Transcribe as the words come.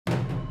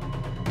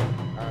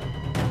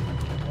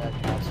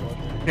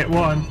Hit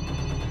one.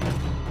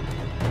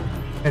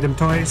 Hit him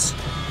twice.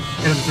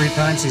 Hit him 3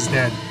 times, he's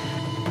dead.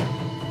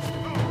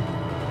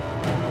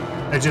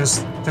 I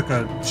just took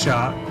a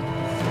shot.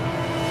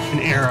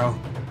 An arrow.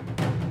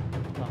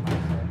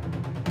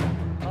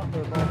 Oh,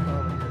 they're both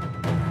over here.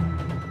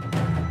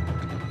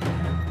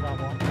 Got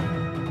one.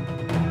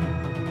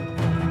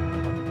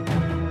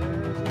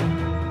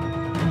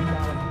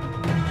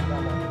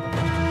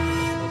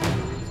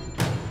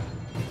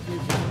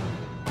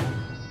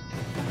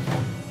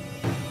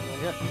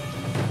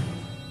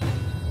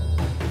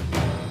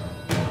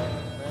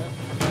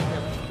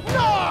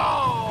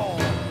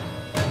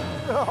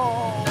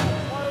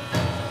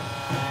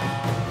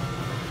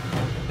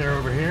 They're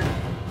over here.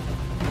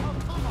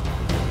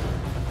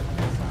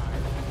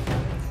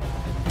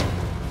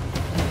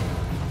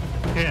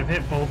 Okay, I've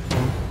hit both of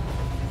them.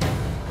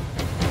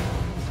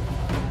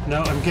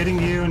 No, I'm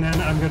getting you, and then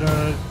I'm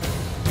gonna...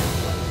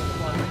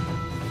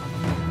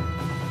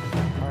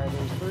 Alright,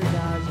 there's 3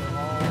 guys that are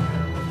all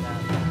here with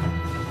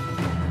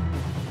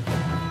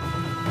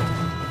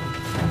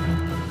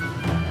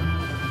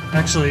that.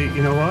 Actually,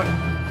 you know what?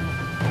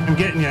 I'm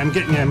getting you, I'm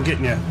getting you, I'm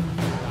getting you.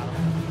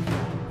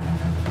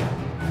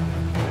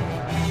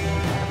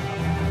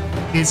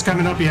 He's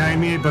coming up behind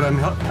me, but I'm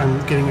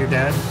getting your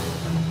dad.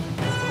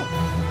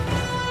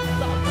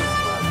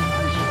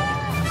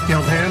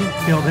 Killed him,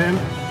 killed him.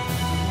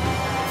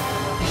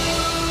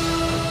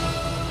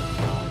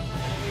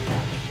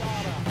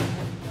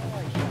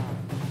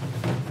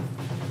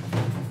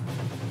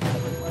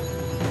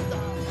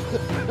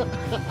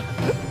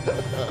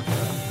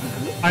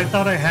 I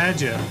thought I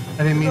had you. I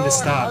didn't mean to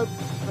stop.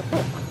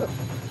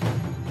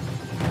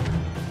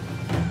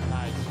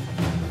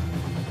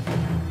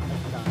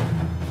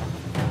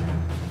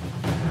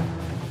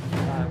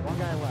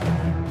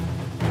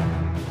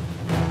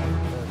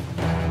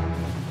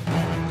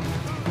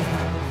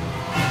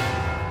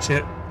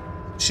 Shit.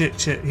 Shit,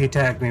 shit. He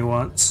tagged me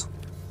once.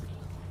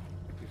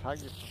 I'm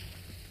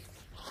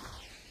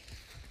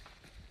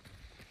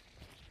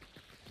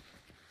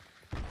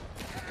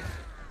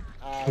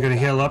gonna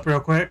heal up real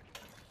quick.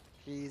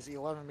 He's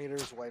 11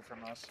 meters away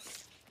from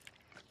us.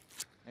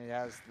 And he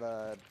has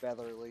the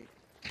Beatherly.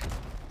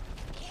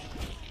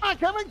 Ah,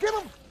 come and get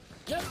him!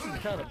 Get him,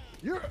 cut him.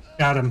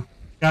 Got him.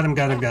 Got him,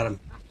 got him, got him.